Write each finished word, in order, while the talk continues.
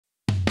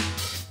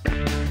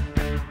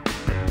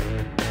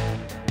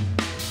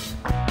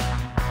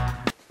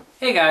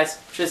Hey guys,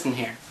 Tristan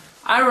here.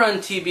 I run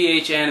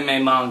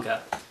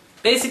tbhanimemanga.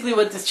 Basically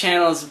what this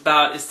channel is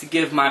about is to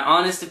give my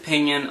honest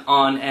opinion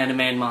on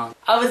anime and manga.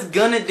 I was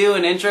gonna do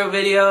an intro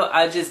video,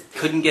 I just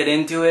couldn't get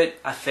into it.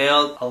 I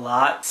failed a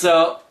lot,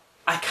 so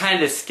I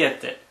kinda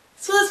skipped it.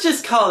 So let's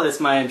just call this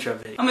my intro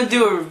video. I'm gonna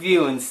do a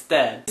review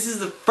instead. This is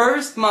the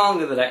first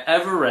manga that I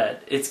ever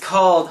read. It's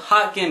called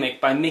Hot Gimmick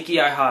by Miki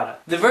Ihara.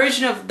 The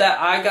version that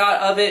I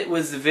got of it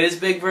was the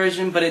Vizbig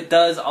version, but it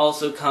does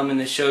also come in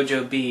the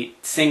Shoujo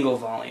Beat single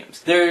volumes.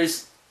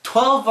 There's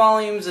 12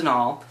 volumes in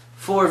all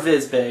for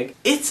Vizbig.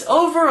 It's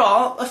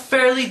overall a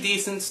fairly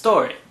decent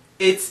story.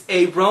 It's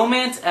a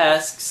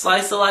romance-esque,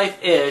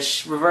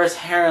 slice-of-life-ish, reverse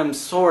harem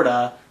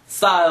sorta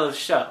style of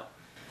show.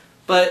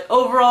 But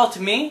overall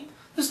to me,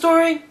 the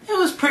story, it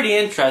was pretty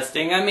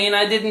interesting. I mean,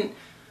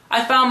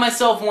 I found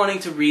myself wanting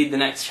to read the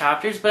next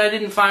chapters, but I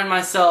didn't find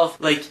myself,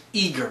 like,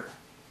 eager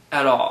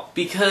at all.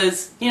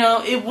 Because, you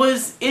know, it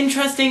was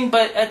interesting,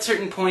 but at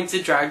certain points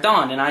it dragged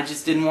on, and I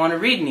just didn't want to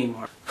read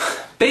anymore.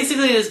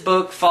 Basically, this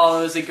book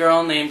follows a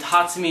girl named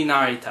Hatsumi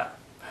Narita.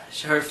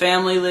 Her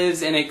family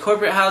lives in a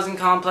corporate housing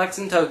complex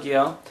in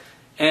Tokyo,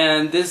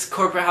 and this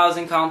corporate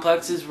housing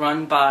complex is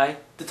run by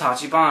the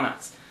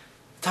Tachibanas.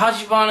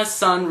 Tachibana's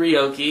son,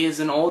 Ryoki, is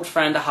an old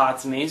friend of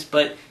Hatsumi's,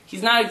 but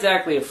he's not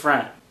exactly a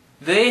friend.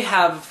 They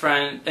have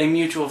a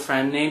mutual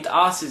friend named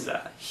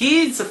Asuza.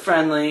 He's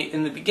friendly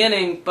in the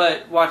beginning,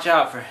 but watch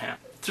out for him.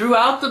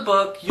 Throughout the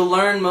book, you'll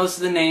learn most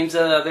of the names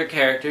of the other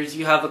characters.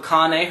 You have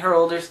Akane,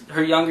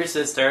 her younger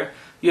sister,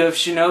 you have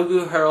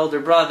Shinobu, her older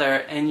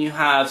brother, and you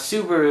have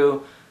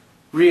Subaru,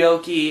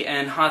 Ryoki,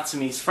 and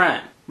Hatsumi's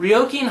friend.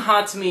 Ryoki and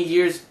Hatsumi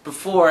years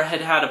before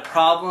had a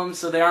problem,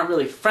 so they aren't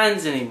really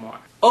friends anymore.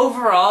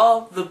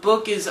 Overall, the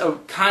book is a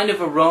kind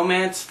of a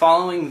romance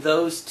following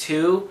those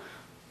two,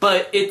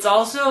 but it's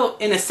also,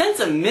 in a sense,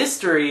 a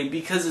mystery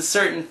because of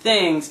certain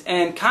things,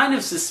 and kind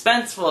of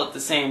suspenseful at the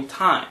same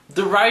time.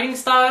 The writing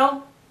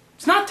style,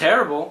 it's not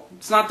terrible.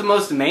 It's not the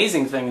most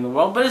amazing thing in the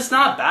world, but it's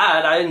not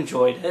bad. I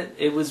enjoyed it.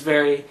 It was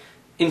very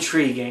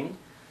intriguing.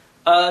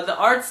 The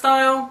art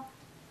style,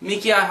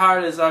 Miki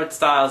Ihara's art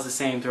style is the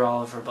same through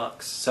all of her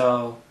books,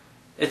 so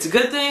it's a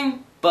good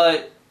thing,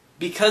 but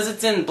because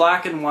it's in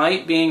black and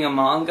white, being a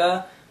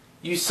manga,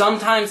 you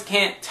sometimes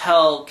can't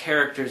tell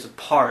characters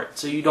apart,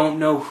 so you don't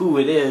know who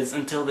it is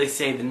until they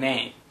say the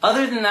name.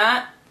 Other than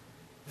that,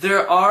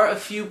 there are a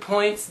few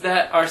points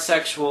that are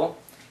sexual.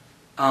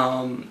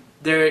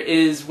 There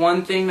is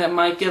one thing that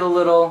might be a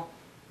little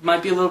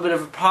bit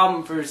of a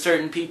problem for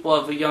certain people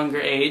of a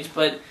younger age,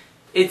 but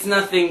it's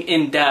nothing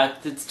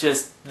in-depth, it's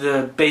just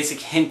the basic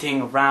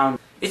hinting around.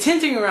 It's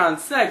hinting around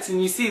sex,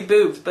 and you see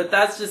boobs, but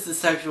that's just the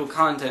sexual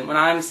content. What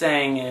I'm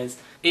saying is,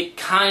 it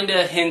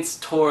kinda hints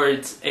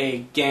towards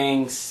a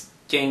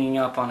ganging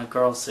up on a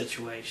girl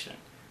situation.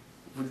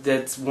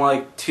 That's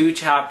like 2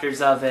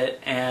 chapters of it,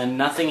 and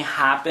nothing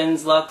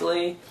happens,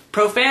 luckily.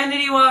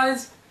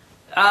 Profanity-wise,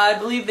 I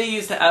believe they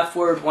used the F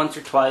word once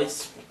or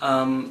twice,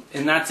 and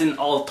that's in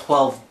all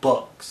 12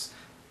 books.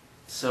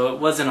 So it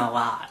wasn't a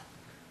lot.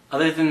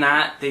 Other than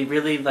that,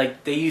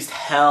 they used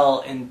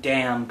hell and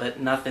damn, but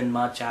nothing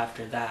much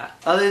after that.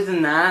 Other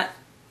than that,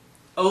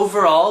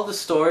 overall, the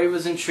story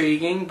was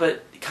intriguing,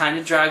 but kind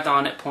of dragged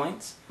on at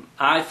points.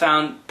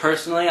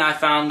 Personally, I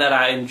found that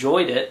I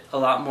enjoyed it a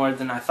lot more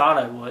than I thought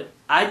I would.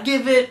 I'd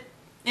give it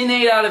an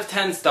 8 out of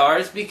 10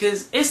 stars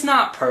because it's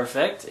not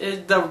perfect.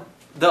 The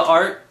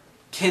art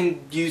can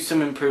use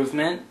some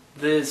improvement.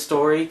 The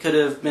story could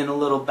have been a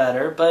little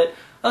better, but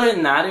other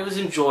than that, it was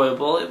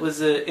enjoyable. It was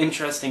an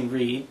interesting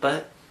read,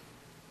 but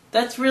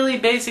that's really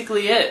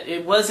basically it.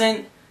 It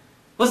wasn't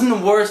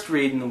the worst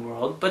read in the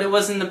world, but it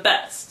wasn't the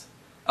best.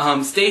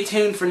 Stay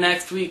tuned for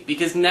next week,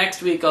 because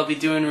next week I'll be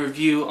doing a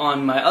review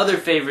on my other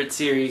favorite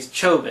series,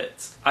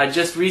 Chobits. I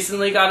just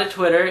recently got a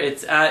Twitter.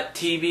 It's at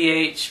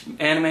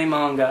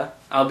tbhanimemanga.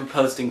 I'll be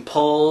posting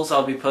polls,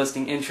 I'll be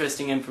posting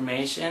interesting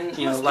information.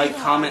 You know, like,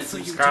 comment,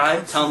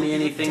 subscribe, tell me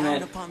anything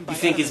that you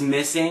think is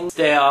missing.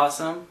 Stay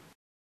awesome.